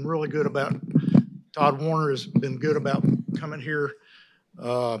 Todd Warner has been good about coming here.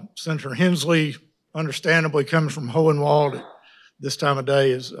 Senator Hensley, understandably, comes from Hohenwald. This time of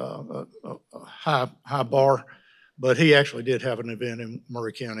day is a high bar, but he actually did have an event in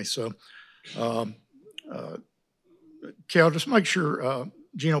Murray County. So, Cal, just make sure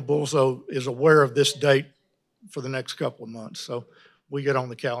Gino Bulzo is aware of this date for the next couple of months, so we get on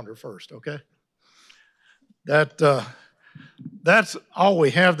the calendar first, okay? That's all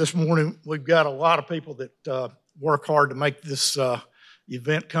we have this morning. We've got a lot of people that work hard to make this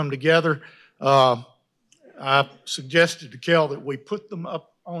event come together. I suggested to Kel that we put them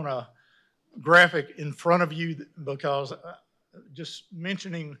up on a graphic in front of you because just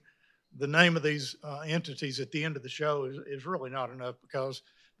mentioning the name of these entities at the end of the show is really not enough, because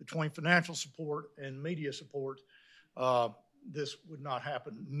between financial support and media support, this would not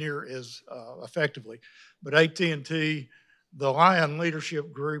happen near as effectively. But AT&T, the Lion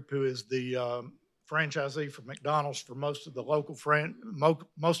Leadership Group, who is the franchisee for McDonald's for most of the local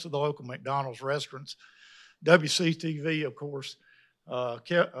McDonald's restaurants, WCTV, of course,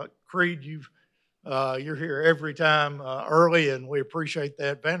 Creed, you're here every time early, and we appreciate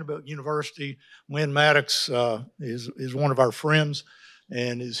that. Vanderbilt University, Lynn Maddox is one of our friends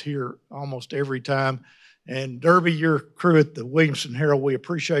and is here almost every time. And Derby, your crew at the Williamson Herald, we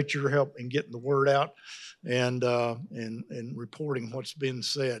appreciate your help in getting the word out and reporting what's been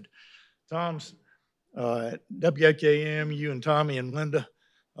said. Tom's at WAKM, you and Tommy and Linda,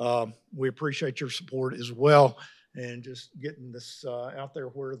 we appreciate your support as well, and just getting this out there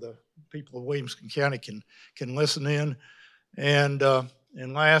where the people of Williamson County can listen in. And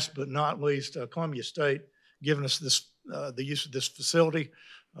last but not least, Columbia State giving us the use of this facility.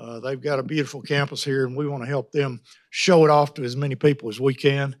 They've got a beautiful campus here, and we want to help them show it off to as many people as we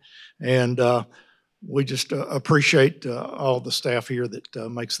can. And we just appreciate all the staff here that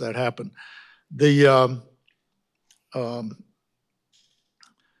makes that happen.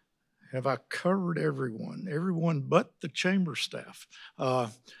 Have I covered everyone? Everyone but the chamber staff.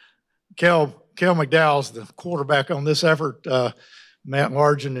 Cal McDowell's the quarterback on this effort. Matt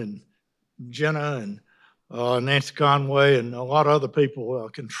Largent and Jenna and Nancy Conway and a lot of other people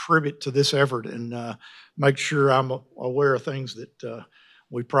contribute to this effort and make sure I'm aware of things that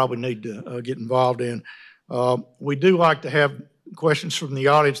we probably need to get involved in. We do like to have questions from the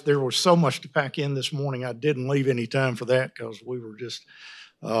audience. There was so much to pack in this morning. I didn't leave any time for that because we were just,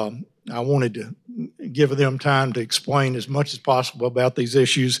 I wanted to give them time to explain as much as possible about these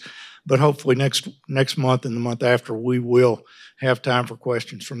issues, but hopefully next month and the month after, we will have time for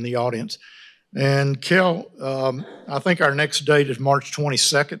questions from the audience. And Kel, I think our next date is March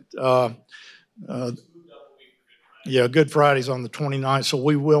 22nd. Yeah, Good Friday's on the 29th, so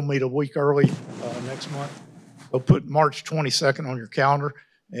we will meet a week early next month. We'll put March 22nd on your calendar,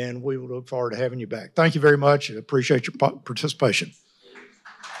 and we will look forward to having you back. Thank you very much. I appreciate your participation.